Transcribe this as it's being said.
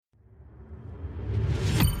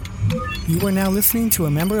You are now listening to a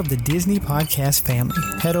member of the Disney Podcast family.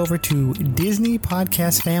 Head over to Disney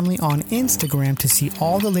Podcast Family on Instagram to see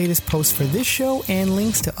all the latest posts for this show and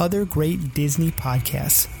links to other great Disney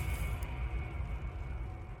podcasts.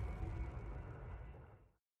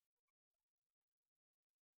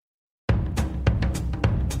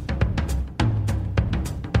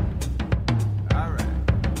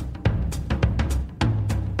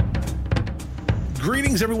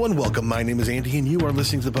 Greetings, everyone. Welcome. My name is Andy, and you are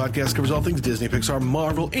listening to the podcast that covers all things Disney, Pixar,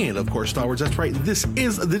 Marvel, and, of course, Star Wars. That's right. This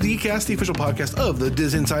is the DCast, the official podcast of the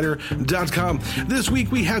DizInsider.com. This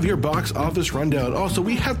week, we have your box office rundown. Also,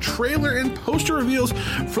 we have trailer and poster reveals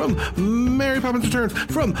from Mary Poppins Returns,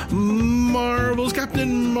 from Marvel's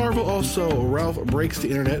Captain Marvel. Also, Ralph Breaks the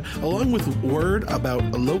Internet, along with word about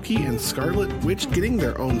Loki and Scarlet Witch getting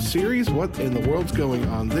their own series. What in the world's going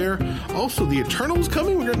on there? Also, the Eternals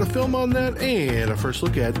coming. We're getting a film on that, and a first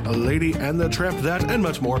look at A Lady and the Tramp, that and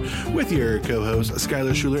much more with your co-host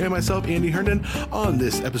Skylar Schuler and myself, Andy Herndon, on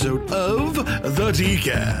this episode of the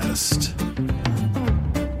DCast.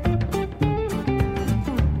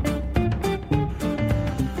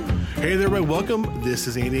 Hey there, everybody. Welcome. This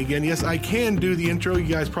is Andy again. Yes, I can do the intro. You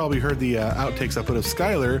guys probably heard the outtakes I put of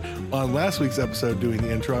Skylar on last week's episode doing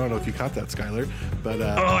the intro. I don't know if you caught that, Skylar, but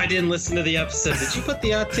I didn't listen to the episode. Did you put the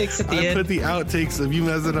outtakes at the end? I put the outtakes of you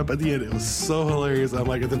messing up at the end. It was so hilarious. I'm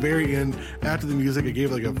like, at the very end, after the music, I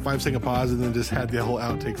gave like a 5-second pause and then just had the whole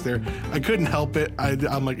outtakes there. I couldn't help it.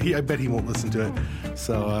 I'm like, I bet he won't listen to it.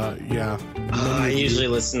 So yeah. I usually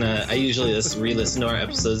re-listen to our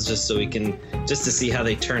episodes just to see how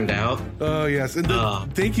they turned out. Oh yes, and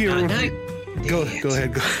thank you. Go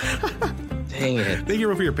ahead. Dang it! Thank you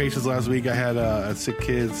everyone for your patience last week. I had a sick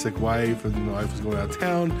kid, sick wife, and my wife was going out of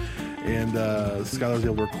town, and Skylar was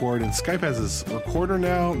able to record. And Skype has this recorder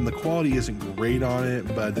now, and the quality isn't great on it,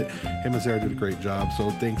 but him and Sarah did a great job. So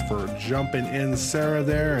thanks for jumping in, Sarah,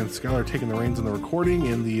 there, and Skylar taking the reins on the recording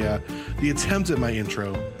and the attempt at my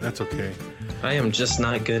intro. That's okay. I am just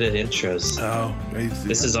not good at intros. Oh,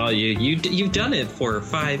 this is all you. You've done it for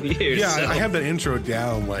 5 years. Yeah, so. I have that intro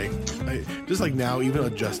down. Just like now, even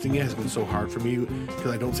adjusting it has been so hard for me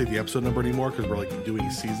because I don't say the episode number anymore because we're like doing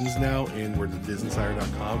seasons now and we're the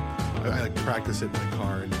DizInsider.com. I like practice it in my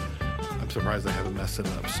car and I'm surprised I haven't messed it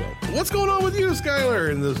up. So, what's going on with you,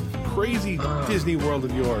 Skylar, in this crazy Disney world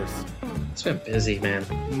of yours? It's been busy, man.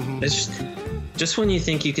 Mm-hmm. It's just when you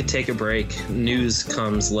think you could take a break, news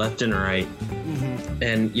comes left and right. Mm-hmm.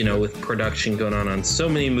 And, with production going on so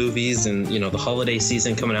many movies and, the holiday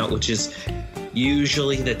season coming out, which is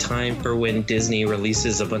usually the time for when Disney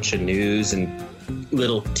releases a bunch of news and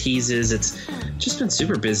little teases. It's just been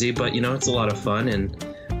super busy, but, it's a lot of fun.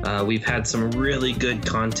 And we've had some really good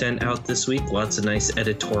content out this week. Lots of nice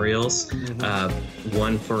editorials. Mm-hmm.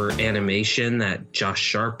 One for animation that Josh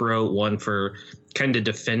Sharp wrote, one for kind of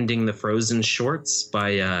defending the Frozen shorts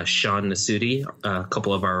by Sean Nasuti, a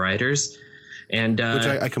couple of our writers. And which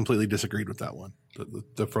I completely disagreed with that one.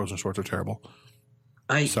 The Frozen shorts are terrible.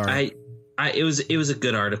 Sorry. It was a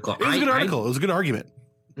good article. It was a good article. It was a good argument.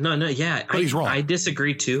 No, yeah. But he's wrong. I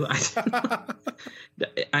disagree too.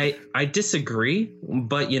 I disagree,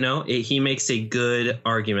 but he makes a good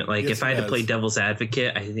argument. Like yes, if I had to play devil's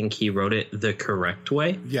advocate, I think he wrote it the correct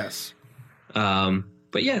way. Yes.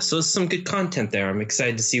 But yeah, so some good content there. I'm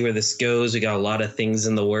excited to see where this goes. We got a lot of things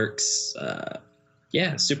in the works.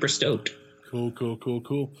 Yeah, super stoked.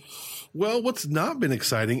 Cool. Well, what's not been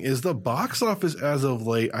exciting is the box office as of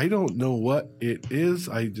late. I don't know what it is.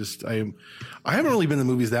 I haven't really been to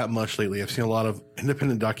movies that much lately. I've seen a lot of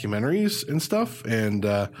independent documentaries and stuff, and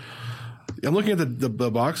I'm looking at the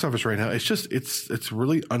box office right now. It's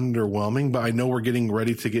really underwhelming, but I know we're getting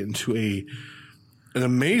ready to get into an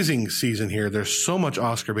amazing season here. There's so much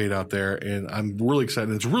Oscar bait out there, and I'm really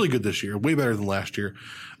excited. It's really good this year, way better than last year.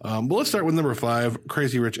 But let's start with number 5,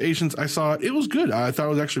 Crazy Rich Asians. I saw it. It was good. I thought it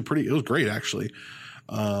was actually it was great, actually.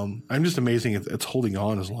 I'm just amazing it's holding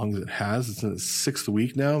on as long as it has. It's in its 6th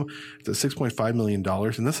week now. It's at $6.5 million,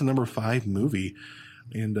 and that's a number 5 movie.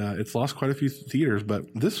 And it's lost quite a few theaters, but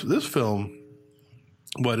this film,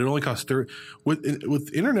 it only cost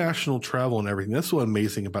with international travel and everything. That's what's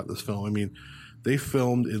amazing about this film. I mean, they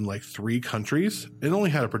filmed in like 3 countries. It only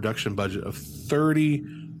had a production budget of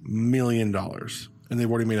 $30 million, and they've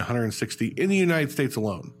already made 160 in the United States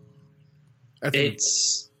alone.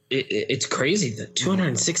 It's crazy that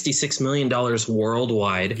 $266 million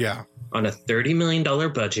worldwide. Yeah, on a $30 million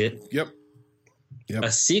budget. Yep.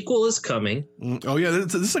 A sequel is coming. Oh yeah,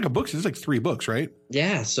 this is like a book. There's like 3 books, right?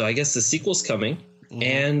 Yeah, so I guess the sequel's coming.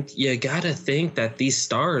 And you got to think that these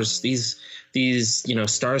stars, these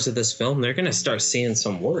stars of this film, they're going to start seeing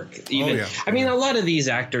some work. I mean, a lot of these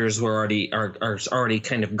actors are already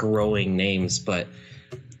kind of growing names, but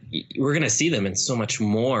we're going to see them in so much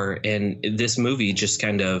more. And this movie just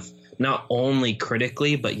kind of, not only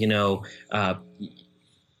critically, but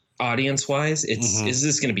audience wise, is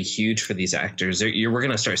this going to be huge for these actors? We're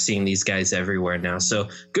going to start seeing these guys everywhere now. So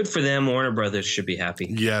good for them. Warner Brothers should be happy.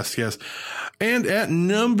 Yes. And at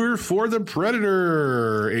number 4, The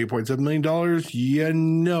Predator, $8.7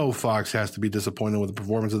 million. Fox has to be disappointed with the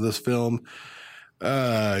performance of this film.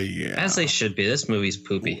 Yeah. As they should be. This movie's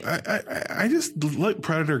poopy. I just let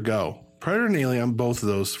Predator go. Predator and Alien, both of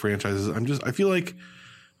those franchises. I feel like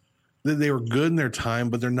they were good in their time,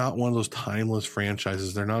 but they're not one of those timeless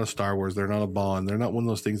franchises. They're not a Star Wars. They're not a Bond. They're not one of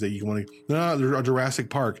those things that you want to. They're a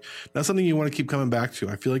Jurassic Park. Not something you want to keep coming back to.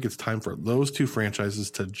 I feel like it's time for those two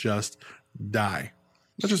franchises to just die.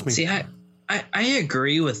 That's just me. See, I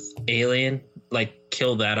agree with Alien. Like,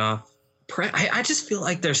 kill that off. I just feel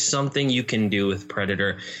like there's something you can do with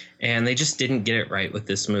Predator, and they just didn't get it right with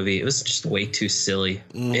this movie. It was just way too silly.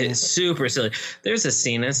 It's super silly. There's a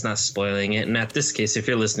scene, it's not spoiling it, and at this case, if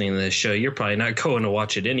you're listening to this show, you're probably not going to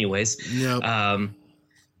watch it anyways. Yep.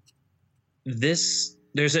 There's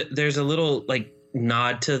a little like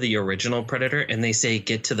nod to the original Predator, and they say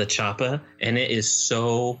 "get to the chopper," and it is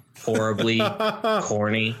so horribly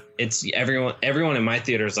corny. It's everyone in my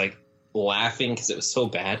theater is like laughing because it was so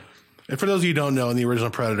bad. And for those of you who don't know, in the original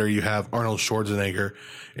Predator, you have Arnold Schwarzenegger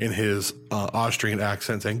in his Austrian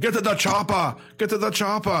accent saying, "Get to the chopper! Get to the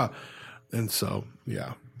chopper!" And so,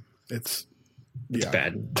 yeah, it's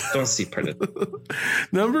bad. Don't see Predator.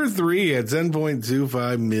 Number 3 at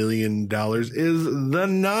 $10.25 million is The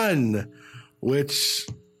Nun, which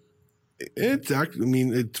it's actually,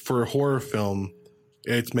 it's for a horror film.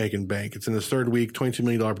 It's making bank. It's in its third week, $22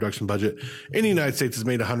 million production budget. In the United States, it's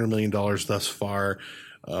made $100 million thus far.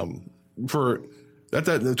 For that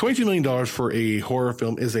 $22 million for a horror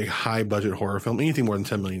film is a high budget horror film. Anything more than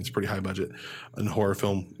 $10 million is pretty high budget in the horror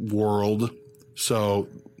film world. So,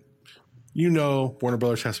 Warner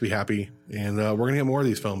Brothers has to be happy, and we're going to get more of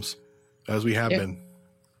these films as we have been.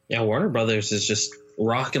 Yeah, Warner Brothers is just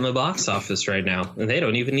rocking the box office right now, and they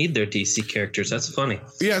don't even need their DC characters. That's funny.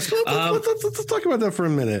 Yeah, so let's talk about that for a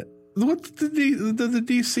minute. What's the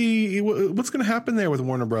DC? What's going to happen there with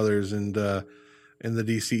Warner Brothers and the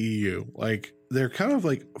DCEU? Like, they're kind of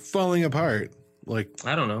like falling apart. Like,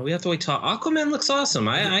 I don't know. We have to wait till Aquaman looks awesome.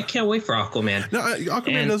 I can't wait for Aquaman. No,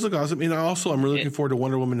 Aquaman does look awesome. And also, I'm really looking forward to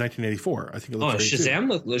Wonder Woman 1984. I think it looks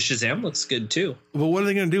great Shazam looks good too. But what are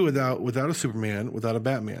they going to do without a Superman, without a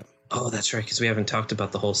Batman? Oh, that's right, because we haven't talked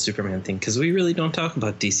about the whole Superman thing, because we really don't talk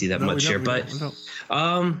about DC that much here. But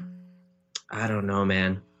I don't know,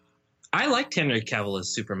 man. I liked Henry Cavill as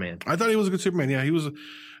Superman. I thought he was a good Superman. Yeah, he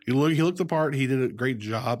looked the part. He did a great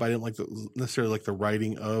job. I didn't necessarily like the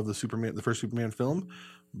writing of the first Superman film,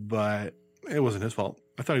 but it wasn't his fault.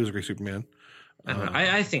 I thought he was a great Superman. I don't know.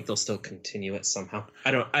 I think they'll still continue it somehow.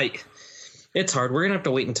 It's hard. We're gonna have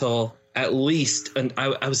to wait until at least. And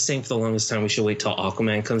I was saying for the longest time we should wait till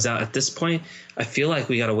Aquaman comes out. At this point, I feel like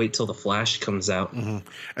we got to wait till the Flash comes out. Mm-hmm.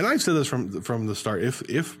 And I've said this from the start.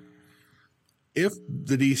 If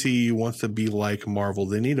the DCU wants to be like Marvel,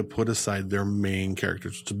 they need to put aside their main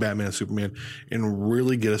characters, which is Batman and Superman, and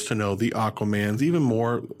really get us to know the Aquamans, even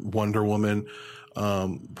more Wonder Woman,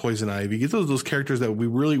 Poison Ivy. Get those characters that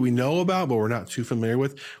we know about, but we're not too familiar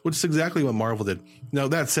with, which is exactly what Marvel did. Now,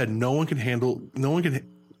 that said, no one can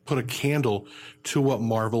put a candle to what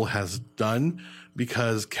Marvel has done,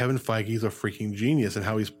 because Kevin Feige is a freaking genius, and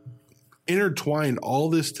how he's intertwined all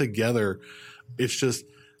this together. It's just,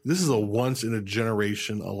 this is a once in a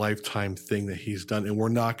generation, a lifetime thing that he's done. And we're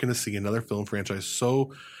not going to see another film franchise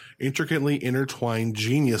so intricately intertwined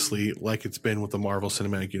geniusly like it's been with the Marvel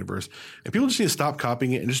Cinematic Universe. And people just need to stop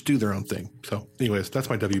copying it and just do their own thing. So anyways, that's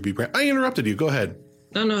my WB brand. I interrupted you. Go ahead.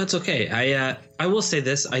 No, it's okay. I will say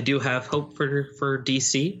this. I do have hope for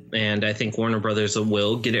DC, and I think Warner Brothers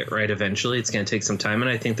will get it right eventually. It's going to take some time, and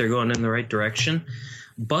I think they're going in the right direction.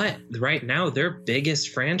 But right now, their biggest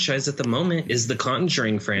franchise at the moment is the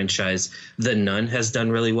Conjuring franchise. The Nun has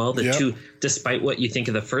done really well. Despite what you think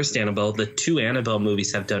of the first Annabelle, the 2 Annabelle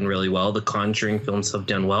movies have done really well. The Conjuring films have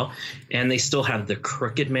done well. And they still have The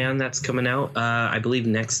Crooked Man that's coming out, I believe,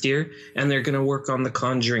 next year. And they're going to work on The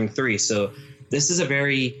Conjuring 3. So this is a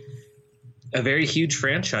very huge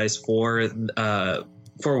franchise for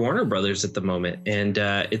for Warner Brothers at the moment. And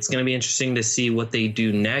it's going to be interesting to see what they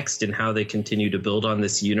do next and how they continue to build on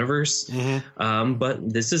this universe.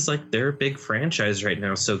 But this is like their big franchise right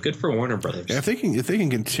now. So good for Warner Brothers. Yeah, if they can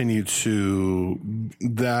continue to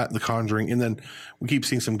that, The Conjuring, and then we keep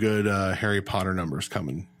seeing some good Harry Potter numbers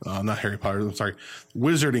coming. Not Harry Potter. I'm sorry.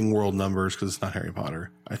 Wizarding World numbers, because it's not Harry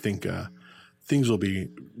Potter. I think things will be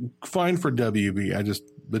fine for WB.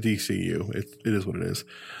 The DCU. It is what it is.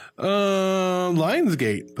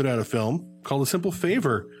 Lionsgate put out a film called A Simple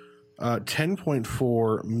Favor,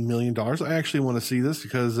 $10.4 million. I actually want to see this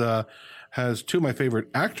because has two of my favorite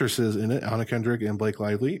actresses in it, Anna Kendrick and Blake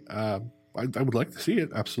Lively. I would like to see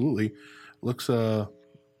it. Absolutely. Looks good.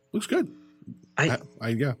 I haven't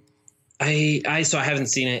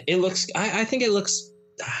seen it. I think it looks,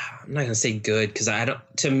 I'm not going to say good because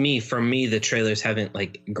for me, the trailers haven't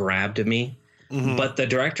like grabbed me. But the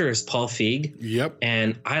director is Paul Feig. Yep.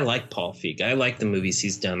 And I like Paul Feig. I like the movies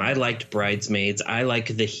he's done. I liked Bridesmaids. I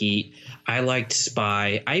liked The Heat. I liked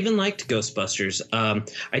Spy. I even liked Ghostbusters.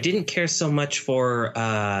 I didn't care so much for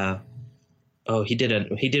he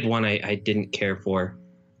did one I didn't care for.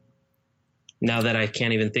 Now that I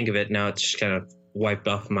can't even think of it, now it's just kind of wiped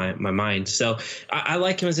off my mind. So I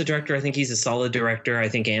like him as a director. I think he's a solid director. I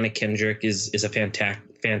think Anna Kendrick is a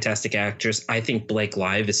fantastic actress. I think Blake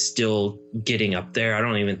Live is still getting up there. I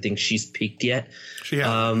don't even think she's peaked yet. She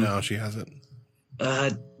hasn't. No, she hasn't.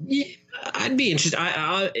 Yeah, I'd be interested.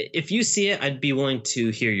 If you see it, I'd be willing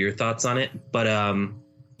to hear your thoughts on it. But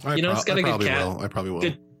it's got a good cast. I probably will.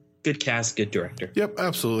 Good cast, good director. Yep,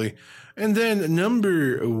 absolutely. And then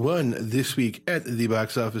number one this week at the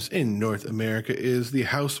box office in North America is The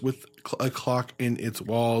House with a Clock in Its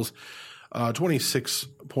Walls,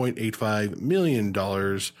 $26.85 million,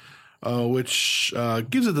 which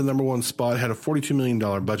gives it the number one spot. It had a $42 million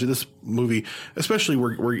budget. This movie, especially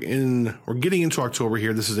we're getting into October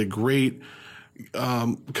here. This is a great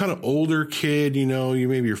kind of older kid, you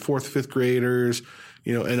maybe your fourth, fifth graders,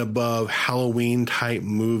 and above, Halloween type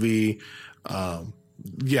movie.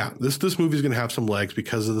 This movie is going to have some legs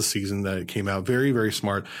because of the season that it came out. Very, very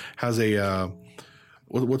smart. Has a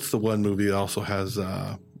what's the one movie that also has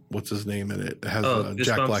what's his name in it? It has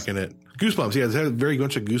Jack Black in it. Goosebumps. Yeah, it has a very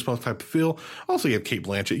much a Goosebumps type of feel. Also, you have Cate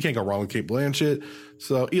Blanchett. You can't go wrong with Cate Blanchett.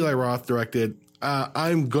 So Eli Roth directed.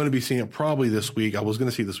 I'm going to be seeing it probably this week. I was going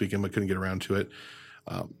to see it this weekend, but couldn't get around to it.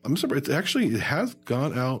 I'm surprised. It has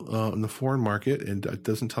gone out in the foreign market, and it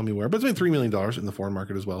doesn't tell me where, but it's made $3 million in the foreign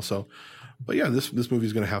market as well. So, but yeah, this movie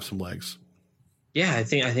is going to have some legs. Yeah, I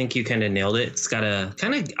think you kind of nailed it. It's got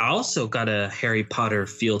also got a Harry Potter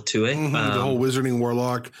feel to it. The whole wizarding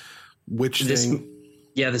warlock witch thing.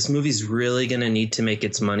 Yeah, this movie's really going to need to make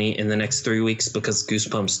its money in the next 3 weeks because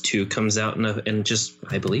Goosebumps 2 comes out in just,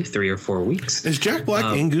 I believe, 3 or 4 weeks. Is Jack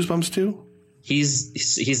Black in Goosebumps 2?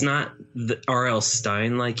 He's not the R.L.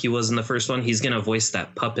 Stine like he was in the first one. He's going to voice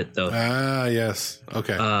that puppet, though. Ah, yes.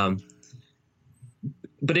 Okay.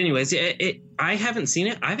 But anyways, I haven't seen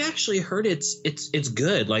it. I've actually heard it's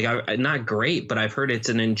good. Like, not great, but I've heard it's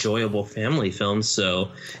an enjoyable family film.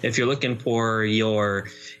 So if you're looking for your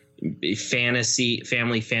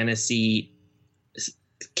family fantasy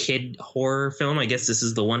kid horror film, I guess this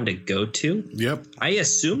is the one to go to. Yep. I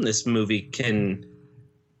assume this movie can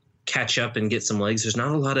catch up and get some legs. There's not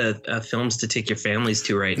a lot of films to take your families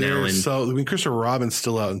to right now. And Christopher Robin's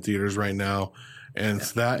still out in theaters right now. And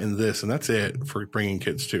it's that and this, and that's it for bringing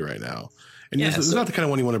kids to right now. And it's not the kind of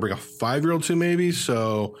one you want to bring a 5-year-old to, maybe.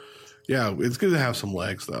 So, yeah, it's good to have some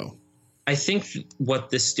legs, though. I think what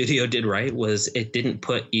this studio did right was it didn't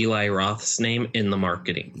put Eli Roth's name in the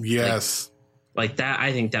marketing. Yes. Like that,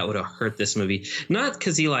 I think that would have hurt this movie. Not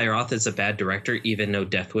because Eli Roth is a bad director, even though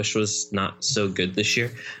Death Wish was not so good this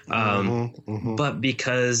year. But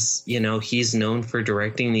because, he's known for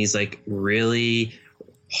directing these like really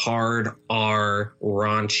hard R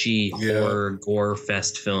raunchy horror gore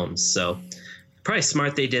fest films. So probably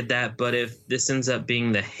smart they did that. But if this ends up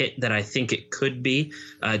being the hit that I think it could be,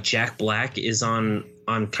 Jack Black is on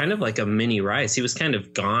kind of like a mini rise. He was kind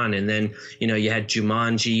of gone. And then, you had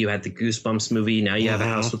Jumanji, you had the Goosebumps movie. Now you have A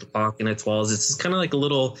House with a Clock in Its Walls. It's kind of like a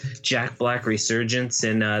little Jack Black resurgence.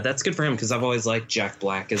 And that's good for him because I've always liked Jack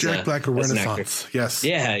Black as a renaissance. Yes.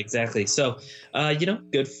 Yeah, exactly. So,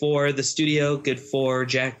 good for the studio, good for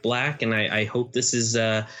Jack Black. And I hope this is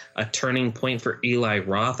a turning point for Eli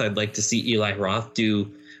Roth. I'd like to see Eli Roth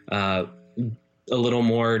do a little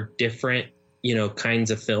more different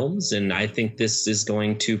kinds of films. And I think this is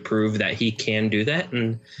going to prove that he can do that.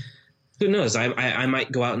 And who knows? I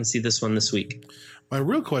might go out and see this one this week. My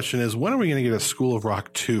real question is, when are we going to get a School of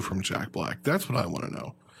Rock 2 from Jack Black? That's what I want to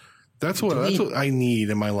know. That's what I need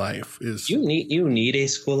in my life. Is you need a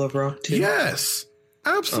School of Rock too? Yes,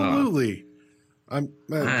 absolutely.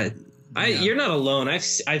 You're not alone. I've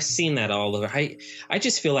seen that all over. I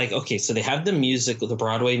just feel like, okay, so they have the musical, the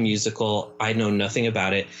Broadway musical. I know nothing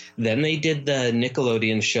about it. Then they did the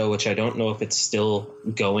Nickelodeon show, which I don't know if it's still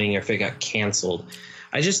going or if it got canceled.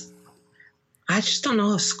 I just don't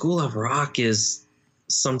know if School of Rock is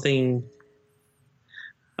something.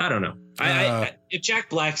 I don't know. If Jack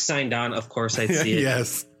Black signed on, of course I'd see it.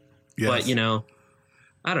 Yes. But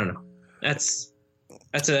I don't know. That's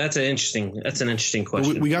an interesting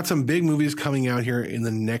question. We got some big movies coming out here in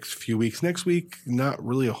the next few weeks. Next week, not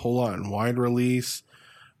really a whole lot in wide release.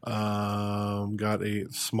 Got a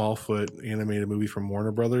Smallfoot animated movie from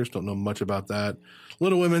Warner Brothers. Don't know much about that.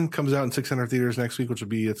 Little Women comes out in 600 theaters next week, which will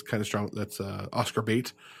be, it's kind of strong. That's Oscar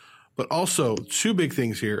bait. But also two big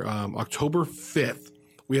things here. October 5th,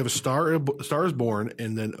 we have a Star is Born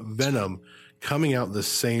and then Venom coming out the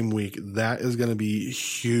same week. That is going to be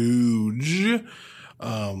huge.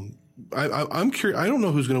 I'm curious. I don't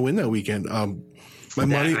know who's going to win that weekend. My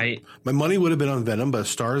money would have been on Venom, but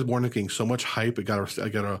Star is Born is getting so much hype. I got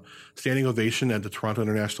a standing ovation at the Toronto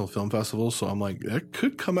International Film Festival. So I'm like, that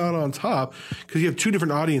could come out on top because you have two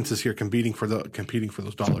different audiences here competing for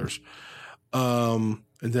those dollars. And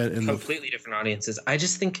then completely different audiences. I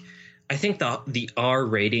think the R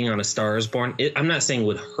rating on A Star is Born, I'm not saying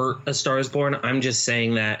would hurt A Star is Born. I'm just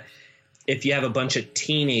saying that if you have a bunch of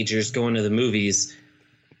teenagers going to the movies,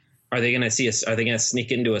 are they going to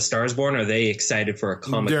sneak into A Star is Born? Or are they excited for a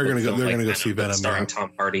comic? They're going to go see Venom, starring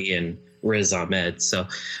Tom Hardy and Riz Ahmed. So,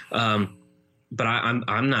 but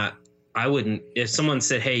I'm not. I wouldn't. If someone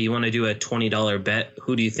said, "Hey, you want to do a $20 bet?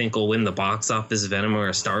 Who do you think will win the box office, Venom or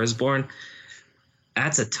A Star is Born?"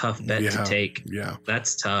 That's a tough bet to take. Yeah,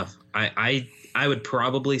 that's tough. I would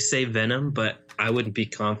probably say Venom, but I wouldn't be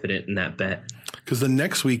confident in that bet. Because the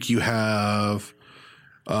next week you have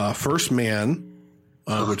First Man.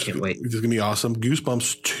 Which is going to be awesome.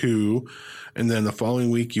 Goosebumps 2. And then the following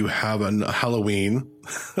week you have a Halloween.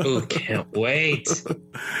 Oh, can't wait.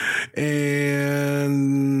 And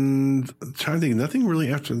I'm trying to think, nothing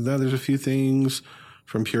really after that. There's a few things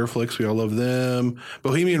from Pureflix. We all love them.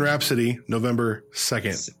 Bohemian Rhapsody, November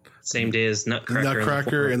 2nd. Same day as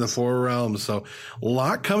Nutcracker in the Four Realms. So a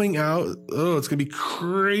lot coming out. Oh, it's going to be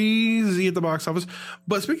crazy at the box office.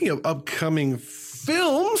 But speaking of upcoming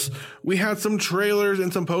films, we had some trailers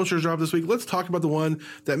and some posters drop this week. Let's talk about the one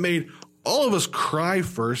that made all of us cry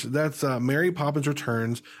first. That's Mary Poppins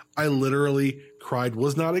Returns. I literally cried.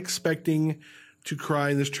 Was not expecting to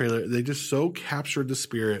cry in this trailer. They just so captured the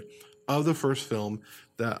spirit of the first film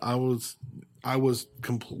that I was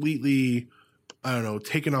completely, I don't know,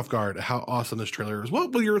 taken off guard at how awesome this trailer is.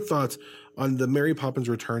 What were your thoughts on the Mary Poppins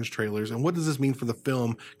Returns trailers, and what does this mean for the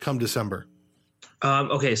film come December?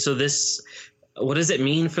 Okay, so what does it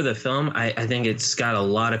mean for the film? I think it's got a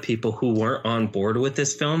lot of people who weren't on board with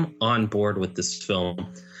this film on board with this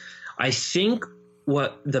film. I think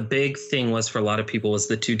what the big thing was for a lot of people was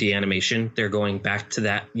the 2D animation. They're going back to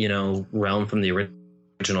that, realm from the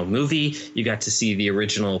original movie. You got to see the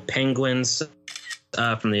original penguins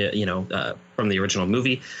from the original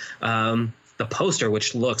movie. The poster,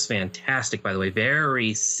 which looks fantastic, by the way,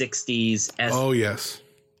 very 60s. Oh, yes.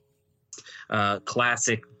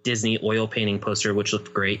 Classic Disney oil painting poster, which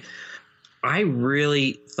looked great. I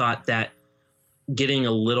really thought that getting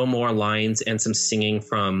a little more lines and some singing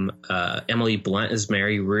from Emily Blunt as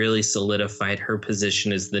Mary really solidified her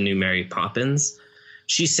position as the new Mary Poppins.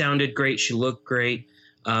 She sounded great. She looked great.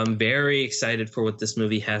 Very excited for what this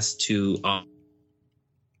movie has to offer.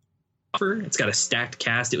 It's got a stacked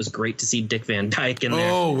cast. It was great to see Dick Van Dyke in there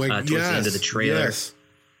towards the end of the trailer. Yes.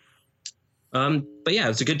 But yeah, it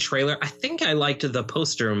was a good trailer. I think I liked the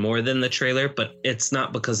poster more than the trailer, but it's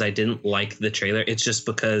not because I didn't like the trailer. It's just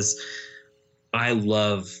because I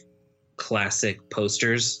love classic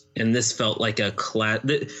posters, and this felt like I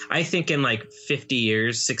think in like 50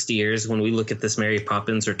 years, 60 years, when we look at this Mary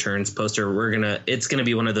Poppins Returns poster, it's gonna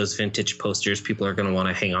be one of those vintage posters people are gonna want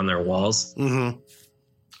to hang on their walls. Mm-hmm.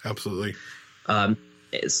 Absolutely.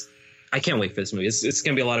 I can't wait for this movie. It's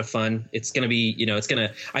going to be a lot of fun. It's going to be,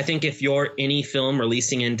 I think if you're any film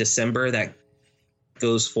releasing in December that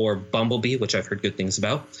goes for Bumblebee, which I've heard good things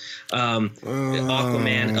about,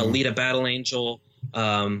 Aquaman, Alita Battle Angel,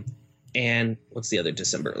 and what's the other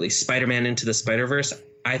December release? Spider-Man Into the Spider-Verse.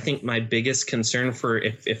 I think my biggest concern for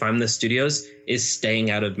if I'm the studios is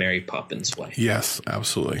staying out of Mary Poppins' way. Yes,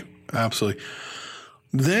 absolutely. Absolutely.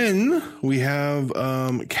 Then we have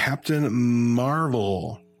Captain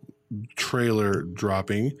Marvel trailer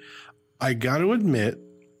dropping. I got to admit,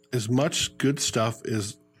 as much good stuff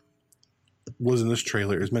as was in this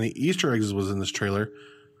trailer, as many Easter eggs as was in this trailer,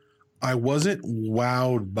 I wasn't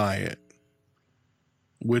wowed by it,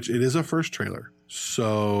 which it is a first trailer.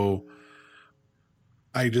 So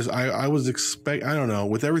I was I don't know,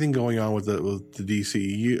 with everything going on with the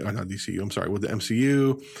DCU, not DCU, I'm sorry, with the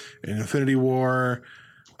MCU and Infinity War.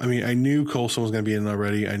 I mean, I knew Coulson was going to be in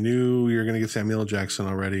already. I knew you were going to get Samuel L. Jackson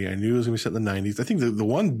already. I knew it was going to be set in the 90s. I think the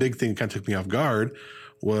one big thing that kind of took me off guard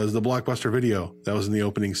was the Blockbuster video that was in the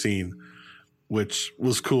opening scene, which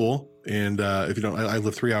was cool. And if you don't, I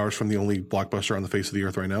live 3 hours from the only Blockbuster on the face of the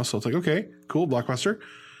earth right now. So it's like, okay, cool, Blockbuster.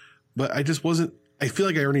 But I just wasn't, I feel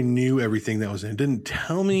like I already knew everything that was in it. It didn't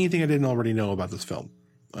tell me anything I didn't already know about this film.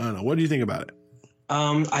 I don't know. What do you think about it?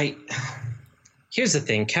 Here's the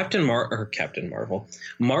thing.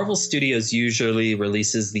 Marvel Studios usually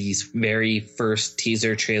releases these very first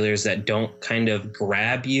teaser trailers that don't kind of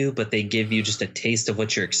grab you, but they give you just a taste of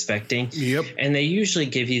what you're expecting. Yep. And they usually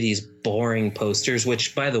give you these boring posters,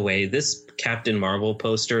 which, by the way, this Captain Marvel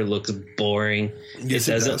poster looks boring. Yes,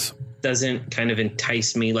 it doesn't kind of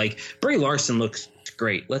entice me. Like, Brie Larson looks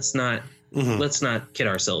great. Let's not kid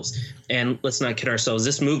ourselves. And let's not kid ourselves.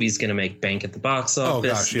 This movie's going to make bank at the box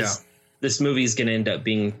office. Oh gosh, yeah. This movie's going to end up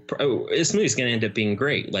being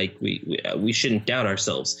great. Like, we shouldn't doubt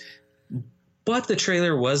ourselves. But the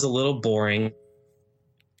trailer was a little boring,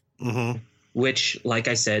 which, like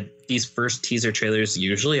I said, these first teaser trailers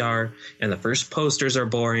usually are, and the first posters are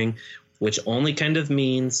boring, which only kind of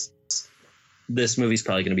means this movie's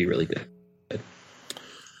probably going to be really good.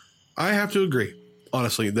 I have to agree.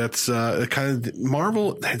 Honestly, that's kind of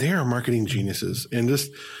Marvel. They are marketing geniuses, and just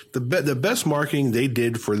the best marketing they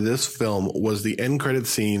did for this film was the end credit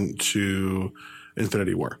scene to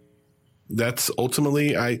Infinity War. That's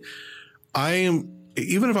ultimately I am,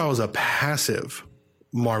 even if I was a passive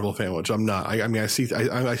Marvel fan, which I'm not. I mean, I see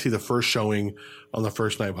the first showing on the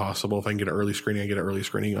first night possible. If I can get an early screening, I get an early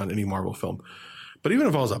screening on any Marvel film. But even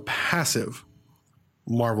if I was a passive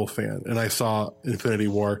Marvel fan and I saw Infinity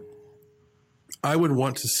War, I would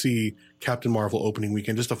want to see Captain Marvel opening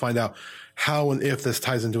weekend just to find out how and if this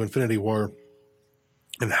ties into Infinity War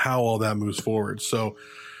and how all that moves forward. So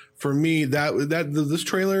for me, this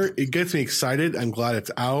trailer, it gets me excited. I'm glad it's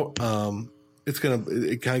out. It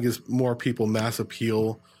kind of gives more people mass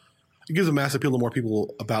appeal. It gives a mass appeal to more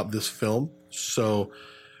people about this film. So,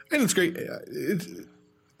 and it's great.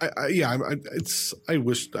 I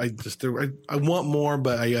want more,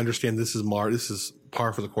 but I understand this is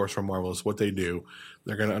par for the course for Marvel. It's what they do.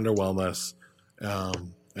 They're going to underwhelm us.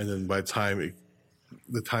 And then by the time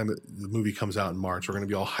the movie comes out in March, we're going to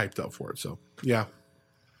be all hyped up for it. So, yeah.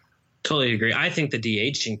 Totally agree. I think the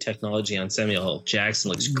de-aging technology on Samuel L. Jackson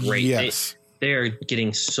looks great. Yes. They are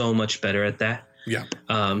getting so much better at that. Yeah.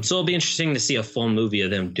 So it'll be interesting to see a full movie of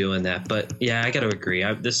them doing that. But yeah, I got to agree.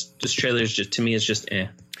 This trailer is just, to me, is just eh.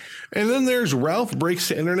 And then there's Ralph Breaks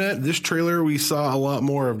the Internet. This trailer, we saw a lot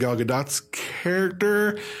more of Gal Gadot's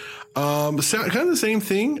character. Kind of the same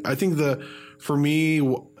thing. I think for me,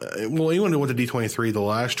 anyone who went to D23, the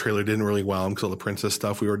last trailer didn't really wow him because of the princess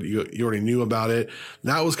stuff. You already knew about it.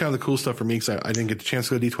 That was kind of the cool stuff for me because I didn't get the chance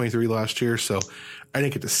to go to D23 last year, so I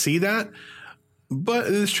didn't get to see that. But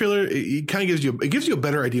in this trailer, it kind of gives you a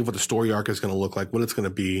better idea of what the story arc is going to look like, what it's going to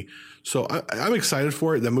be. So I'm excited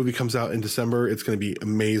for it. That movie comes out in December. It's going to be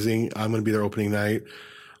amazing. I'm going to be there opening night.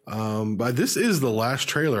 But this is the last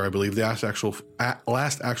trailer, I believe, the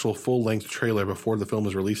last actual full length trailer before the film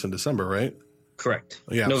is released in December, right? Correct.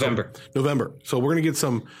 Yeah, November. So we're going to get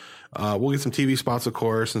some. We'll get some TV spots, of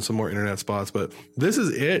course, and some more internet spots. But this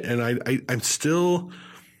is it, and I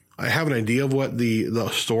have an idea of what the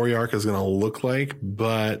story arc is going to look like,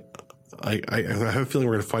 but I have a feeling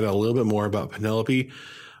we're going to find out a little bit more about Penelope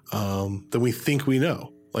than we think we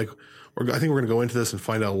know. Like, I think we're going to go into this and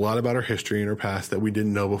find out a lot about her history and her past that we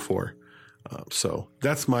didn't know before. So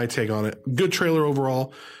that's my take on it. Good trailer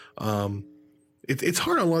overall. It's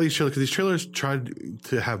hard on a lot of these trailers because these trailers try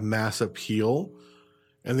to have mass appeal,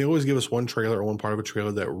 and they always give us one trailer or one part of a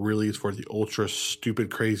trailer that really is for the ultra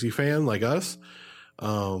stupid crazy fan like us.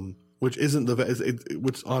 Which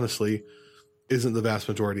honestly isn't the vast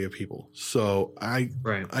majority of people. So I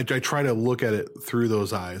try to look at it through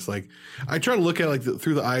those eyes. Like I try to look at it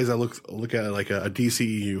through the eyes. I look at it like a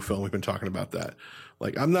DCEU film. We've been talking about that.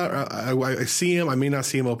 Like I see him. I may not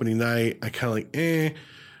see him opening night. I kind of like,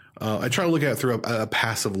 I try to look at it through a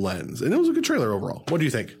passive lens, and it was a good trailer overall. What do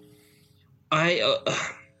you think? I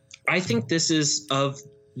think this is of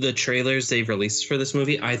the trailers they've released for this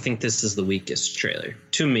movie, I think this is the weakest trailer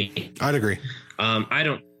to me. I'd agree.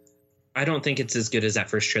 I don't think it's as good as that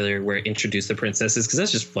first trailer where it introduced the princesses, because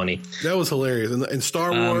that's just funny. That was hilarious, and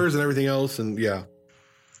Star Wars and everything else, and yeah.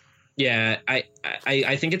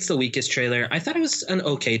 I think it's the weakest trailer. I thought it was an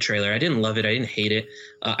okay trailer. I didn't love it. I didn't hate it.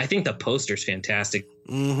 I think the poster's fantastic.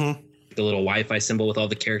 Mm-hmm. The little Wi-Fi symbol with all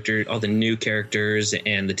the new characters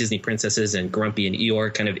and the Disney princesses and Grumpy and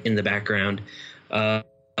Eeyore kind of in the background.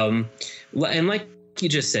 And like you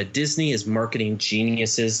just said, Disney is marketing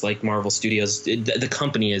geniuses like Marvel Studios. The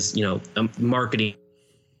company is, marketing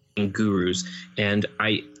gurus, and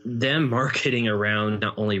them marketing around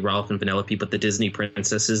not only Ralph and Vanellope but the Disney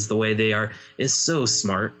princesses the way they are is so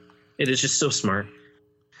smart. It is just so smart.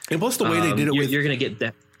 And plus the way they did it you're going to get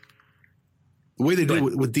that. The way they did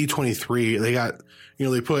it with D23, they got,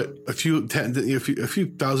 they put a few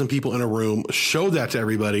thousand people in a room, showed that to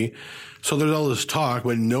everybody. So there's all this talk,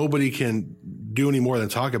 but nobody can do any more than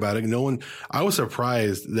talk about it. I was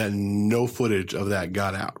surprised that no footage of that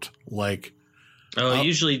got out.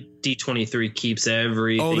 Usually D23 keeps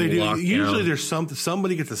everything. Oh, they do. Locked Usually down. there's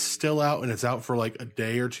somebody gets a still out and it's out for like a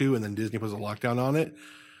day or two, and then Disney puts a lockdown on it,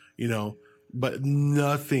 but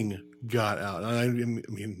nothing got out. I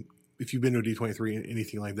mean, if you've been to a D23,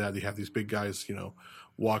 anything like that, they have these big guys,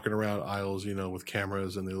 walking around aisles, with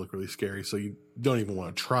cameras, and they look really scary. So you don't even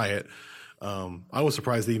want to try it. I was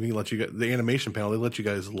surprised they even let you get the animation panel. They let you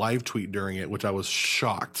guys live tweet during it, which I was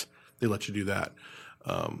shocked. They let you do that.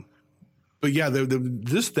 But yeah,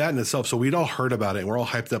 just that in itself. So we'd all heard about it and we're all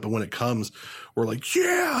hyped up. And when it comes, we're like,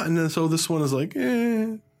 yeah. And then so this one is like,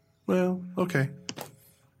 well, okay.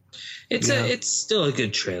 It's still a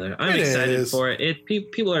good trailer. I'm excited for it.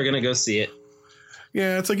 People are going to go see it.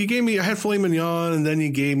 Yeah, it's like I had filet mignon, and then you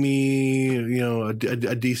gave me,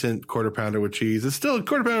 a decent quarter pounder with cheese. It's still,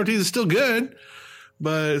 quarter pounder with cheese is still good,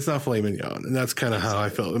 but it's not filet mignon. And that's kind of how I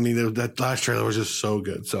felt. I mean, that last trailer was just so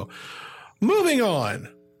good. So moving on,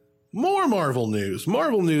 more Marvel news.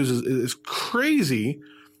 Marvel news is crazy.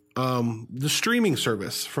 The streaming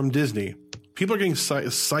service from Disney. People are getting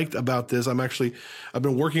psyched about this. I've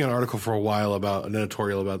been working on an article for a while about an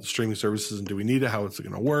editorial about the streaming services and do we need it, how it's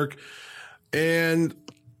going to work. And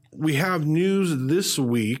we have news this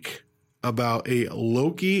week about a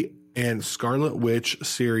Loki and Scarlet Witch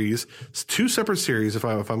series. It's two separate series, if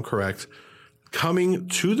I'm correct, coming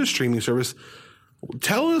to the streaming service.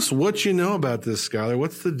 Tell us what you know about this, Skylar.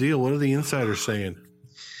 What's the deal? What are the insiders saying?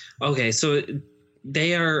 Okay, so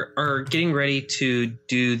they are getting ready to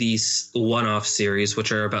do these one-off series,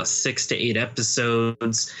 which are about 6 to 8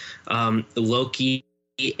 episodes. Loki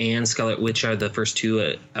and Scarlet Witch are the first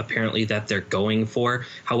two apparently that they're going for.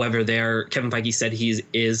 However, Kevin Feige said he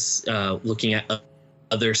is looking at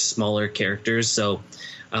other smaller characters, so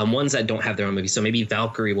ones that don't have their own movie. So maybe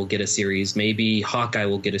Valkyrie will get a series, maybe Hawkeye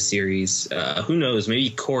will get a series. Who knows?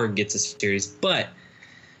 Maybe Korg gets a series. But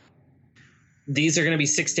these are going to be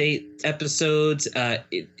 6 to 8 episodes.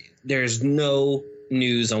 There's no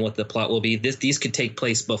news on what the plot will be. These could take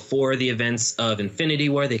place before the events of Infinity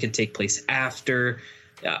War. They could take place after.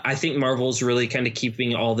 I think Marvel's really kind of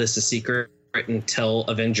keeping all this a secret until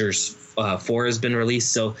Avengers 4 has been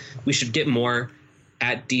released. So we should get more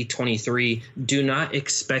at D23. Do not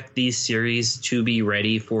expect these series to be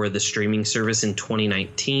ready for the streaming service in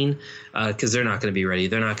 2019 because they're not going to be ready.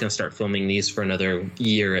 They're not going to start filming these for another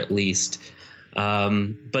year at least.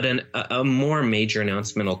 But a more major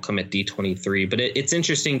announcement will come at D23. But it's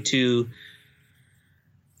interesting to...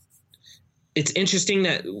 It's interesting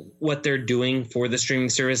that what they're doing for the streaming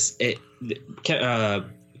service, I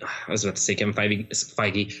was about to say Kevin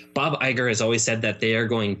Feige. Bob Iger has always said that they are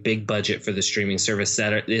going big budget for the streaming service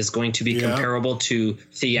that is going to be comparable to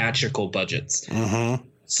theatrical budgets. Mm-hmm.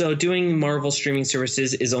 So doing Marvel streaming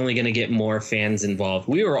services is only going to get more fans involved.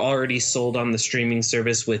 We were already sold on the streaming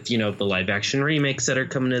service with, the live action remakes that are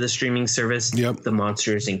coming to the streaming service, the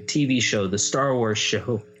Monsters Inc. TV show, the Star Wars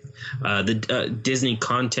show, the Disney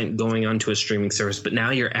content going onto a streaming service. But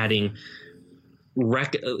now you're adding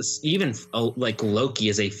even like Loki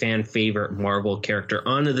is a fan favorite Marvel character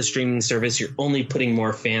onto the streaming service. You're only putting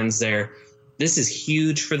more fans there. This is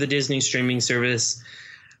huge for the Disney streaming service.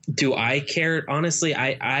 Do I care? Honestly,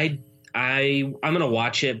 I'm gonna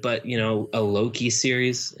watch it, but a Loki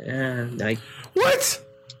series, what?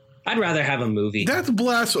 I'd rather have a movie. That's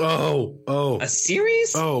a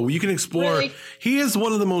series? Oh, you can explore. Really? He is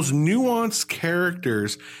one of the most nuanced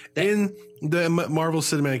characters in the Marvel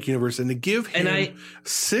Cinematic Universe, and to give him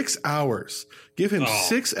 6 hours, give him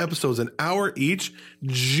 6 episodes, an hour each,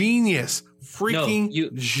 genius.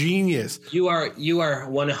 Genius. You are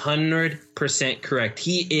 100% correct.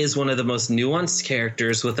 He is one of the most nuanced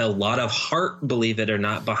characters with a lot of heart, believe it or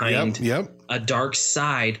not, behind a dark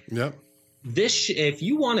side. Yep. if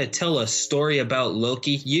you want to tell a story about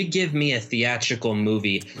Loki, you give me a theatrical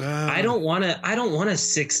movie. I don't want a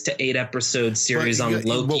 6 to 8 episode series on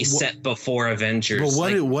Loki set before Avengers.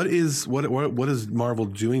 But what is Marvel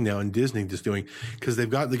doing now and Disney just doing? Because they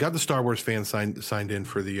got the Star Wars fans signed in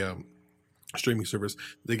for the streaming service.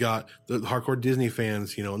 They got the hardcore Disney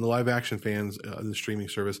fans, and the live action fans in the streaming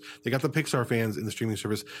service. They got the Pixar fans in the streaming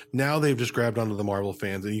service. Now they've just grabbed onto the Marvel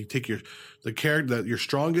fans, and you take your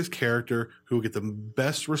strongest character who will get the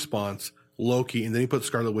best response, Loki, and then you put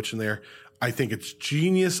Scarlet Witch in there. I think it's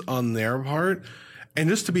genius on their part, and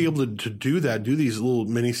just to be able to do these little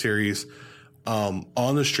miniseries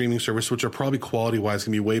on the streaming service, which are probably quality wise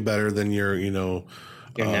going to be way better than your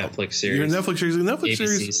Netflix series. Your Netflix series. The Netflix ABCs.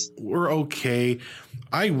 series were okay.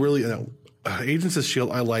 I really, Agents of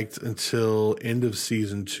S.H.I.E.L.D. I liked until end of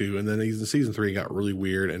season 2. And then season 3 got really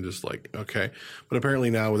weird and just like, okay. But apparently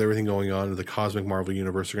now with everything going on in the cosmic Marvel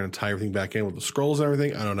universe, they're going to tie everything back in with the Skrulls and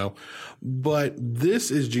everything. I don't know. But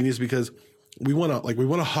this is genius because we want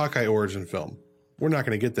a Hawkeye origin film. We're not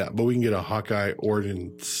going to get that, but we can get a Hawkeye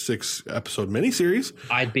origin 6-episode miniseries.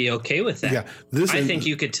 I'd be okay with that. Yeah, I think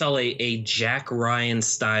you could tell a Jack Ryan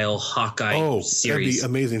style Hawkeye series.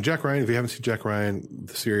 That'd be amazing. Jack Ryan, if you haven't seen Jack Ryan,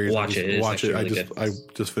 the series, watch it. I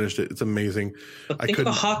just finished it. It's amazing. But think of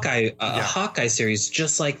a Hawkeye series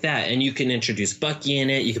just like that, and you can introduce Bucky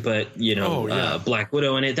in it. You could put Black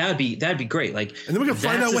Widow in it. That'd be great. Like, and then we can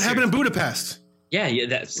find out what happened in Budapest. Yeah,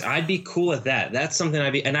 I'd be cool with that. That's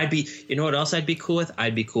something you know what else I'd be cool with?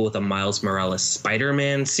 I'd be cool with a Miles Morales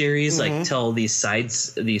Spider-Man series, like tell these side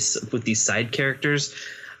characters.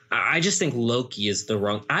 I just think Loki is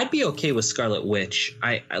I'd be okay with Scarlet Witch.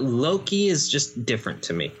 Loki is just different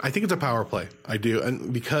to me. I think it's a power play. I do.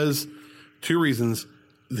 And because 2 reasons.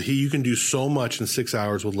 You can do so much in 6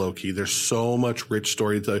 hours with Loki. There's so much rich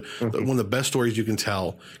story. One of the best stories you can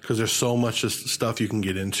tell because there's so much just stuff you can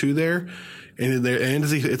get into there. And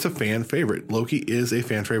it's a fan favorite. Loki is a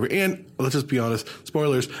fan favorite. And let's just be honest,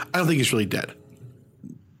 spoilers, I don't think he's really dead.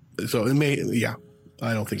 So it may,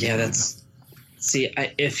 I don't think. Yeah, that's, see,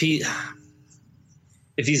 if he's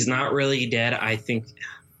not really dead, I think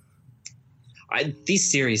these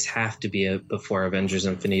series have to be before Avengers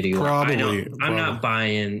Infinity War. Probably. I'm not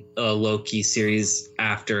buying a Loki series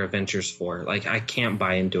after Avengers 4. Like, I can't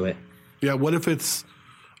buy into it. Yeah, what if it's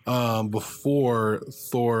before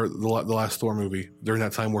Thor, the last Thor movie, during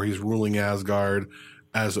that time where he's ruling Asgard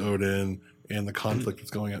as Odin and the conflict that's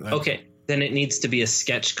going on? Okay, then it needs to be a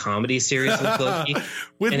sketch comedy series with Loki.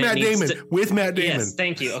 with Matt Damon. Yes,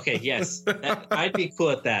 thank you. Okay, yes. I'd be cool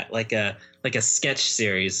with that. Like a sketch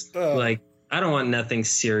series. I don't want nothing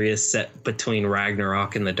serious set between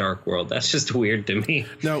Ragnarok and the Dark World. That's just weird to me.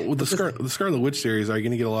 Now, with the Scarlet Witch series, are you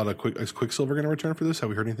going to get a lot of is Quicksilver going to return for this? Have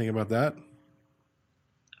we heard anything about that?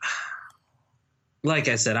 Like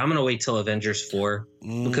I said, I'm going to wait till Avengers 4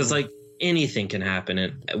 because anything can happen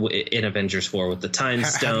in Avengers 4 with the Time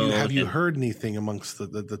Stone. Have you heard anything amongst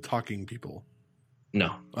the talking people?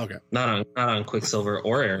 No. Okay. Not on Quicksilver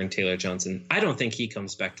or Aaron Taylor Johnson. I don't think he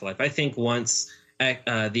comes back to life. I think once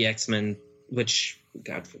the X-Men, which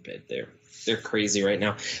God forbid, they're crazy right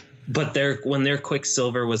now. But when their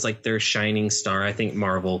Quicksilver was like their shining star, I think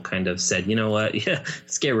Marvel kind of said, you know what? Yeah,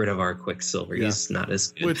 let's get rid of our Quicksilver. Yeah. He's not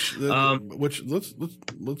as good. Which let's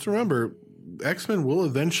remember, X-Men will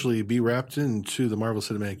eventually be wrapped into the Marvel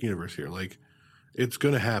Cinematic Universe here. Like, it's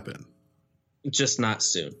going to happen. Just not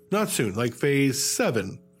soon. Not soon. Like Phase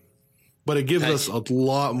 7. But it gives us a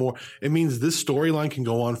lot more. It means this storyline can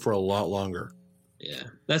go on for a lot longer. Yeah,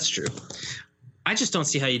 that's true. I just don't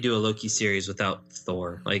see how you do a Loki series without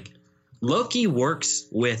Thor. Like, Loki works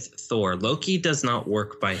with Thor. Loki does not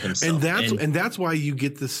work by himself. And that's why you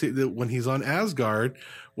get to see that when he's on Asgard,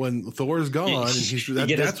 when Thor is gone, and he's you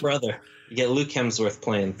get his brother. You get Luke Hemsworth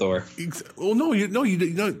playing Thor. Well,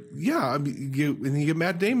 yeah. I mean, you get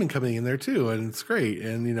Matt Damon coming in there too, and it's great.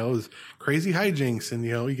 And it's crazy hijinks, and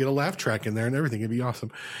you get a laugh track in there and everything. It'd be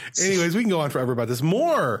awesome. Anyways, we can go on forever about this.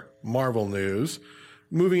 More Marvel news.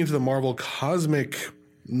 Moving into the Marvel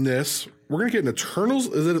cosmicness, we're gonna get an Eternals.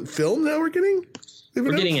 Is it a film now? We're getting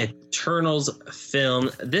Eternals film.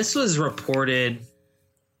 This was reported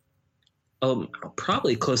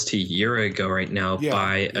probably close to a year ago right now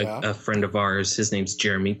by a friend of ours. His name's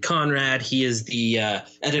Jeremy Conrad. He is the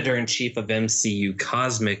editor-in-chief of MCU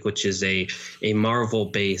Cosmic, which is a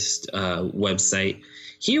Marvel-based website.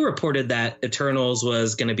 He reported that Eternals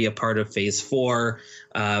was going to be a part of Phase 4,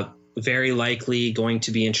 very likely going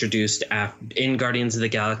to be introduced in Guardians of the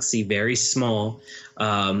Galaxy, very small,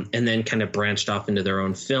 and then kind of branched off into their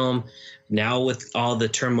own film. now with all the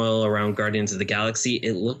turmoil around Guardians of the Galaxy,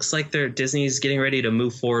 it looks like Disney's getting ready to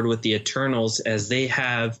move forward with the Eternals, as they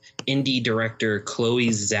have indie director Chloe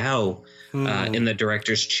Zhao in the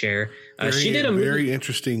director's chair. She did a very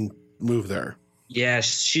interesting move there. Yeah,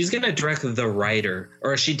 she's going to direct The Rider,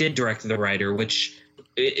 or she did direct The Rider, which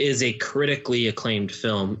is a critically acclaimed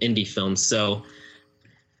indie film. So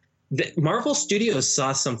Marvel Studios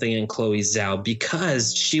saw something in Chloe Zhao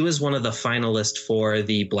because she was one of the finalists for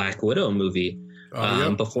the Black Widow movie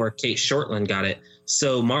before Kate Shortland got it.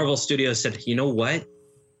 So Marvel Studios said, you know what?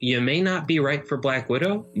 You may not be right for Black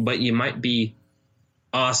Widow, but you might be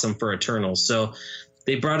awesome for Eternals. So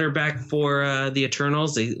they brought her back for the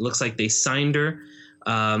Eternals. It looks like they signed her.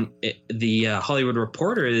 The Hollywood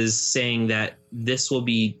Reporter is saying that this will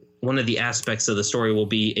be one of the aspects of the story will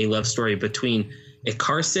be a love story between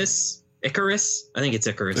Icarus, I think it's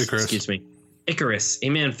Icarus, excuse me. Icarus,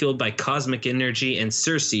 a man fueled by cosmic energy, and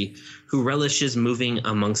Cersei, who relishes moving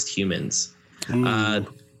amongst humans.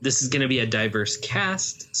 This is going to be a diverse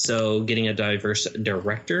cast, so getting a diverse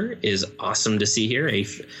director is awesome to see here.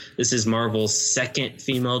 This is Marvel's second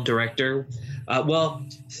female director.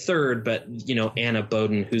 Third, but, Anna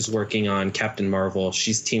Boden, who's working on Captain Marvel,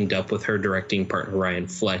 she's teamed up with her directing partner, Ryan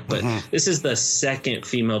Fleck. But this is the second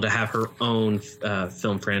female to have her own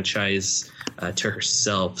film franchise to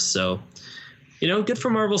herself. So, good for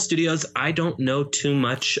Marvel Studios. I don't know too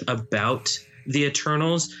much about the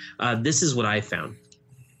Eternals. This is what I found.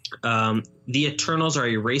 The Eternals are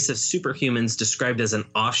a race of superhumans described as an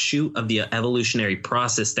offshoot of the evolutionary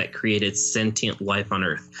process that created sentient life on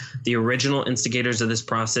Earth. The original instigators of this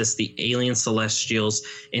process, the alien celestials,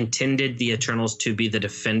 intended the Eternals to be the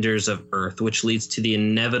defenders of Earth, which leads to the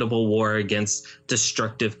inevitable war against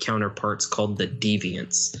destructive counterparts called the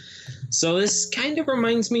Deviants. So this kind of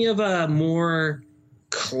reminds me of a more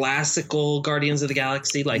classical Guardians of the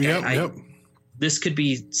Galaxy. This could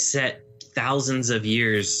be set thousands of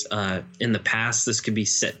years in the past. This could be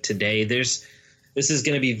set today. This is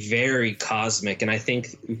going to be very cosmic, and I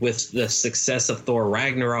think with the success of Thor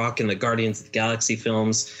Ragnarok and the Guardians of the Galaxy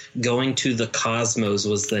films, going to the cosmos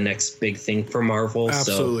was the next big thing for Marvel.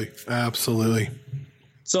 Absolutely.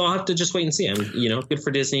 So I'll have to just wait and see. Good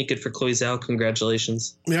for Disney, good for Chloe Zhao.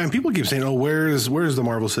 Congratulations. Yeah, and people keep saying, "Oh, where's the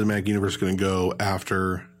Marvel Cinematic Universe going to go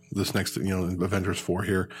after this next, Avengers 4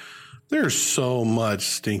 here?" There's so much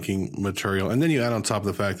stinking material. And then you add on top of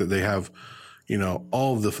the fact that they have,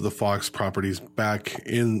 all of the Fox properties back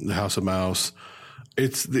in the House of Mouse.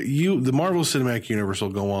 It's the Marvel Cinematic Universe will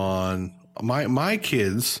go on. My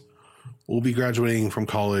kids will be graduating from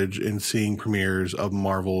college and seeing premieres of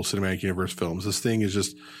Marvel Cinematic Universe films. This thing is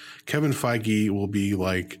just, Kevin Feige will be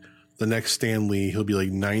like the next Stan Lee. He'll be like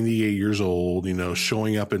 98 years old,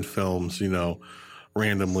 showing up in films,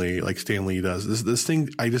 randomly like Stan Lee does. This thing,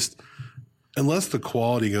 unless the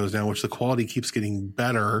quality goes down, which the quality keeps getting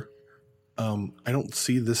better, I don't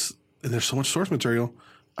see this, and there's so much source material,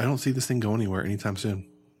 I don't see this thing going anywhere anytime soon.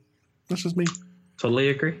 That's just me. Totally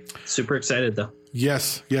agree. Super excited though.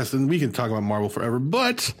 Yes, and we can talk about Marvel forever,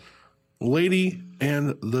 but Lady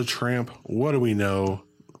and the Tramp, what do we know?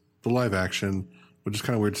 The live action, which is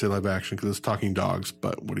kind of weird to say live action because it's talking dogs,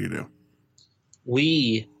 but what do you do?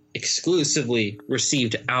 We exclusively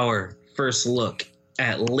received our first look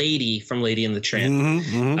at Lady from Lady and the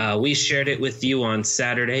Tramp. We shared it with you on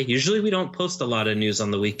Saturday. Usually we don't post a lot of news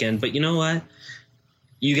on the weekend, but you know what?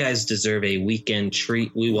 You guys deserve a weekend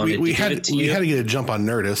treat. We wanted to give it to you. We had to get a jump on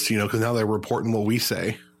Nerdist, because now they're reporting what we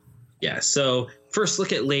say. Yeah, so first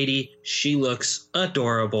look at Lady. She looks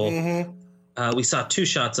adorable. We saw two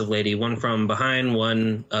shots of Lady, one from behind,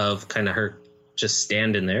 one of kind of her just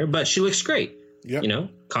standing there, but she looks great. Yep.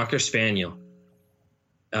 Cocker Spaniel.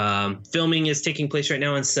 Filming is taking place right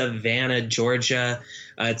now in Savannah, Georgia.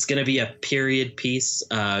 It's going to be a period piece,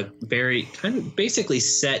 very kind of basically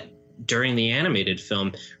set during the animated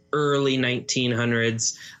film, early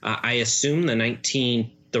 1900s. I assume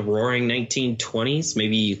the roaring 1920s,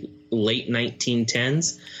 maybe late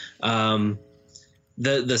 1910s.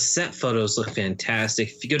 The set photos look fantastic.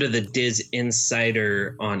 If you go to the Diz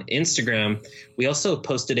Insider on Instagram, we also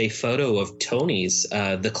posted a photo of Tony's,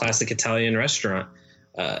 the classic Italian restaurant.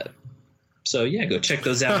 So yeah, go check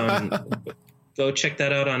those out. Go check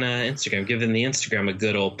that out on Instagram. Give them the Instagram a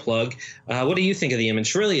good old plug. What do you think of the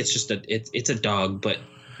image? Really, it's just it's a dog, but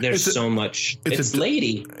there's so much. It's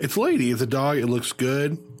Lady. It's Lady. It's a dog. It looks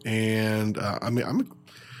good, and I'm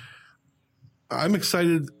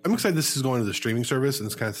excited. I'm excited. This is going to the streaming service, and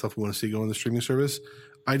it's kind of stuff we want to see going to the streaming service.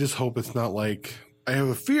 I just hope it's not like, I have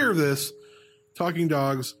a fear of this talking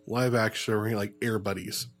dogs live action like Air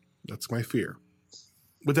Buddies. That's my fear.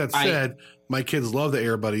 With that said, my kids love the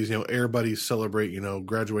Air Buddies. You know, Air Buddies celebrate, you know,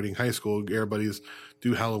 graduating high school. Air Buddies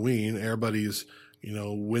do Halloween. Air Buddies, you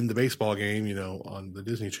know, win the baseball game, you know, on the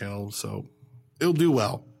Disney Channel. So it'll do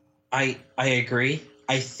well. I agree.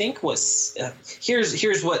 I think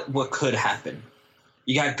here's what could happen.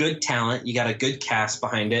 You got good talent. You got a good cast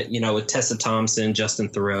behind it, you know, with Tessa Thompson, Justin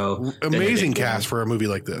Theroux. Amazing cast for a movie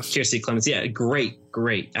like this. Kirstie Clemens. Yeah, great.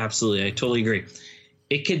 Absolutely. I totally agree.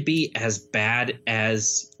 It could be as bad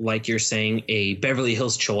as, like you're saying, a Beverly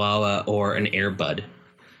Hills Chihuahua or an Air Bud.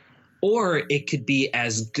 Or it could be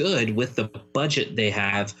as good with the budget they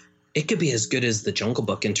have. It could be as good as the Jungle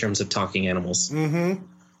Book in terms of talking animals. Mm-hmm.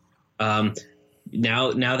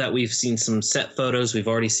 Now that we've seen some set photos, we've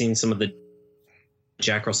already seen some of the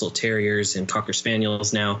Jack Russell Terriers and Cocker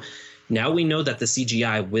Spaniels. Now we know that the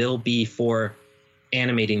CGI will be for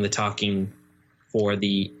animating the talking for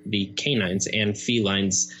the canines and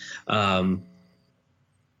felines.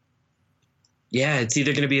 Yeah, it's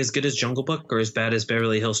either going to be as good as Jungle Book or as bad as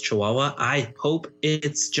Beverly Hills Chihuahua. I hope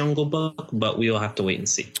it's Jungle Book, but we will have to wait and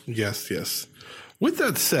see. Yes. With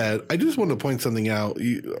that said, I just want to point something out.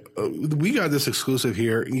 We got this exclusive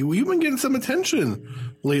here. You've been getting some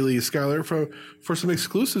attention lately, Skylar, for some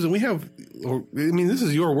exclusives. And we have, this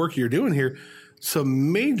is your work you're doing here.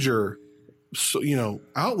 Some major, you know,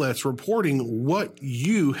 outlets reporting what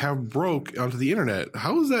you have broke onto the internet.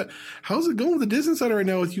 How's it going with the Disney Insider right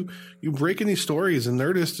now with you breaking these stories and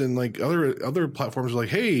Nerdist and like other platforms are like,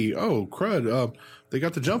 hey, oh, crud, they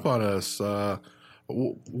got the jump on us.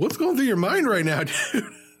 What's going through your mind right now, dude?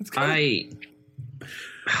 It's weird.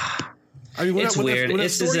 When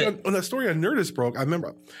that story on Nerdist broke, I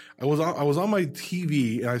remember I was on my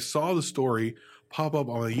TV and I saw the story pop up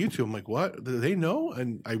on my YouTube. I'm like, what? Do they know?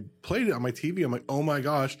 And I played it on my TV. I'm like, oh my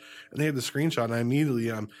gosh. And they had the screenshot and I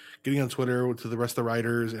immediately, I'm getting on Twitter to the rest of the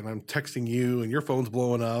writers and I'm texting you and your phone's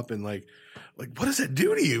blowing up and like, what does that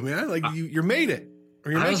do to you, man? Like you made it.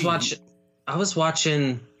 Or I was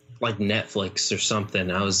watching like Netflix or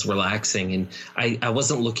something. I was relaxing and I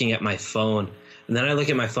wasn't looking at my phone. And then I look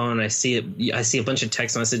at my phone and I see a bunch of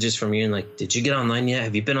text messages from you and like, did you get online yet?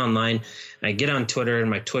 Have you been online? And I get on Twitter and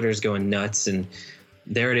my Twitter's going nuts and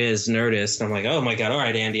there it is, Nerdist. And I'm like, oh my God. All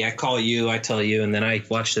right, Andy, I call you, I tell you. And then I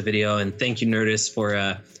watch the video and thank you, Nerdist,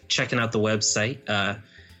 for checking out the website.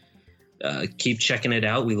 Keep checking it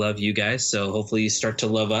out. We love you guys. So hopefully you start to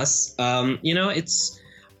love us. You know, it's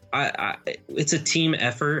a team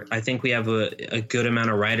effort. I think we have a good amount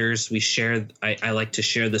of writers. I like to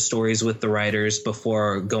share the stories with the writers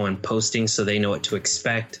before going posting so they know what to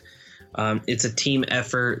expect. It's a team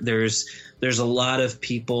effort. There's a lot of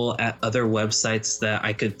people at other websites that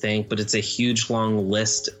I could thank, but it's a huge long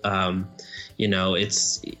list. You know,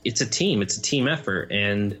 it's a team effort.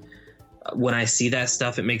 And when I see that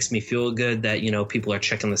stuff, it makes me feel good that, you know, people are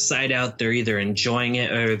checking the site out. They're either enjoying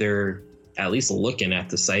it or they're at least looking at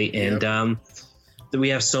the site. And we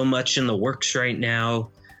have so much in the works right now,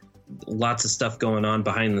 lots of stuff going on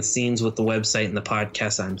behind the scenes with the website and the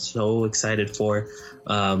podcast I'm so excited for.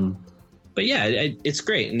 But yeah, it's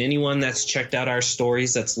great. And anyone that's checked out our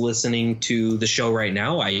stories, that's listening to the show right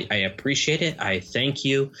now, I appreciate it. I thank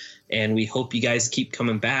you. And we hope you guys keep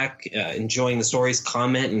coming back, enjoying the stories,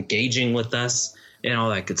 comment, engaging with us and all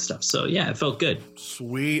that good stuff. So yeah, it felt good.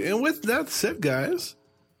 Sweet. And with that said, guys,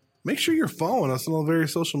 make sure you're following us on all the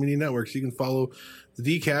various social media networks. You can follow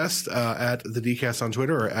the DCast at the DCast on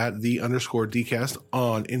Twitter or at _DCast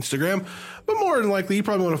on Instagram. But more than likely, you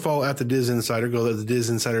probably want to follow at the Diz Insider. Go to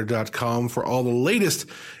thedizinsider.com for all the latest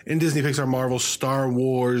in Disney, Pixar, Marvel, Star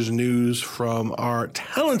Wars news from our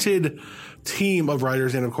talented team of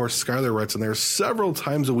writers. And of course, Skylar writes in there several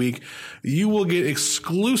times a week. You will get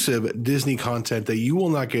exclusive Disney content that you will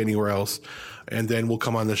not get anywhere else. And then we'll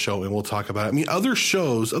come on the show and we'll talk about it. I mean, other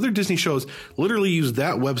Disney shows literally use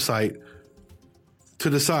that website to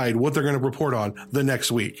decide what they're going to report on the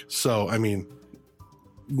next week. So, I mean,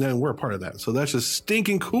 then we're a part of that. So that's just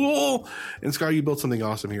stinking cool. And Sky, you built something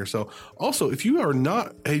awesome here. So also, if you have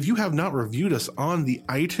not reviewed us on the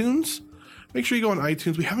iTunes, make sure you go on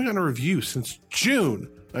iTunes. We haven't gotten a review since June.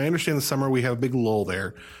 I understand the summer we have a big lull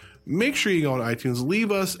there. Make sure you go on iTunes,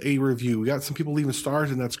 leave us a review. We got some people leaving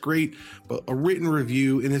stars, and that's great. But a written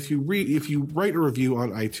review, and if you write a review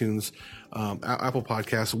on iTunes, Apple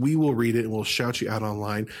Podcasts, we will read it and we'll shout you out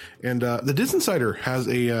online. And the Diz Insider has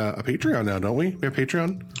a Patreon now, don't we? We have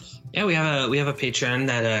Patreon. Yeah, we have a Patreon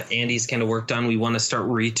that Andy's kind of worked on. We want to start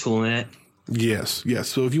retooling it. Yes.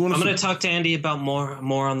 So if you want, I'm going to talk to Andy about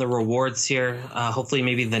more on the rewards here. Hopefully,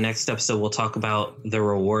 maybe the next episode we'll talk about the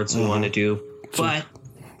rewards we want to do. But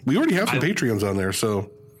we already have some Patreons on there, so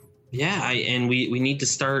Yeah, and we need to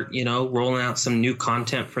start, rolling out some new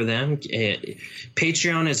content for them.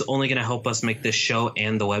 Patreon is only going to help us make this show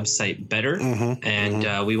and the website better.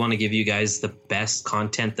 And we want to give you guys the best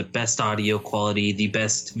content, the best audio quality, the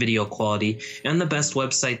best video quality, and the best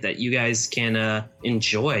website that you guys can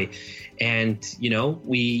enjoy. And,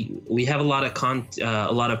 we have a lot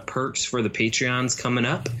of perks for the Patreons coming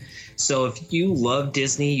up. So if you love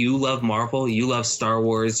Disney, you love Marvel, you love Star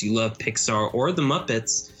Wars, you love Pixar or the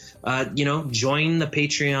Muppets, join the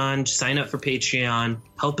Patreon, sign up for Patreon,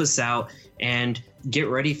 help us out, and get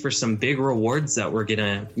ready for some big rewards that we're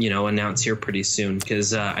going to, announce here pretty soon,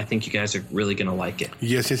 because I think you guys are really going to like it.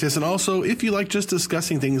 Yes. And also, if you like just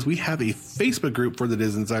discussing things, we have a Facebook group for the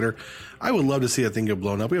Disney Insider. I would love to see that thing get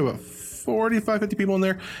blown up. We have about 45, 50 people in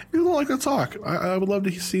there. People don't like to talk. I would love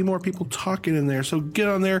to see more people talking in there. So get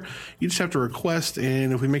on there. You just have to request,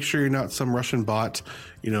 and if we make sure you're not some Russian bot,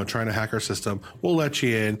 trying to hack our system, we'll let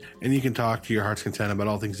you in, and you can talk to your heart's content about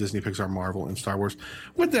all things Disney, Pixar, Marvel, and Star Wars.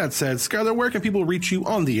 With that said, Skylar, where can people reach you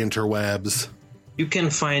on the interwebs? You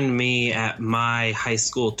can find me at my high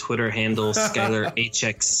school Twitter handle,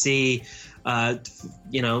 SkylarHXC.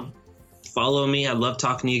 Follow me. I love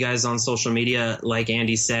talking to you guys on social media. Like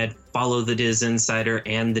Andy said, follow the Diz Insider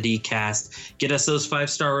and the DCast. Get us those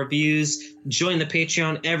 5-star reviews. Join the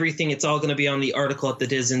Patreon. Everything. It's all going to be on the article at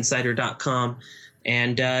thedizinsider.com.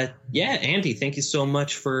 And Andy, thank you so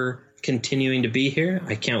much for continuing to be here.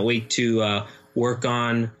 I can't wait to work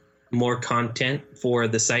on more content for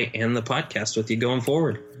the site and the podcast with you going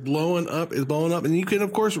forward. Blowing up is blowing up. And you can,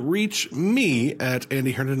 of course, reach me at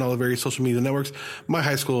Andy Herndon on all the various social media networks. My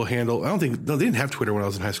high school handle, they didn't have Twitter when I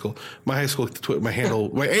was in high school. My high school, my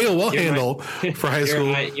AOL handle for high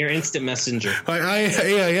school. Your instant messenger. My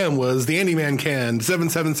AIM was the Andy Man Can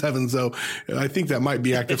 777. So I think that might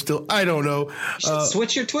be active still. I don't know.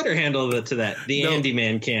 Switch your Twitter handle to that. The Andy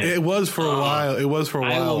Man Can. It was for a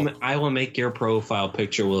while. I will make your profile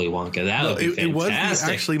picture Willy Wonka. That would be fantastic. It was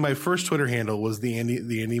actually my first Twitter handle was the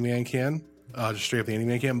Andy Man Can, just straight up the Andy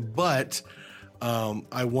Man Can. But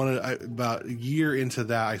about a year into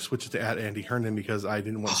that, I switched it to @Andy Herndon because I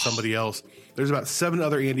didn't want somebody else. There's about 7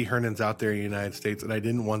 other Andy Herndons out there in the United States, and I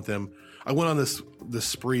didn't want them. I went on this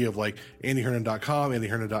spree of like AndyHerndon.com,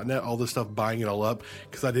 AndyHerndon.net, all this stuff, buying it all up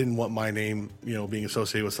because I didn't want my name, being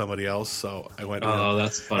associated with somebody else. So I went. Oh,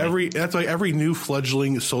 that's funny. That's why every new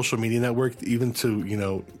fledgling social media network, even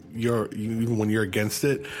to even when you're against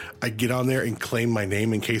it, I get on there and claim my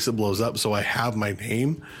name in case it blows up. So I have my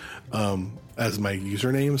name as my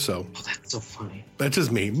username. So that's so funny. That's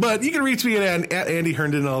just me. But you can reach me at Andy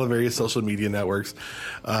Herndon on all the various social media networks.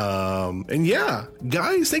 And yeah,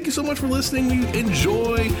 guys, thank you so much for listening. We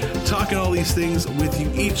enjoy talking all these things with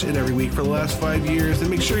you each and every week for the last 5 years. And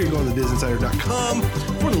make sure you're going to DisInsider.com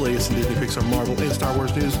for the latest in Disney, Pixar, Marvel, and Star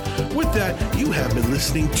Wars news. With that, you have been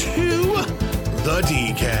listening to the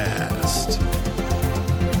DCast.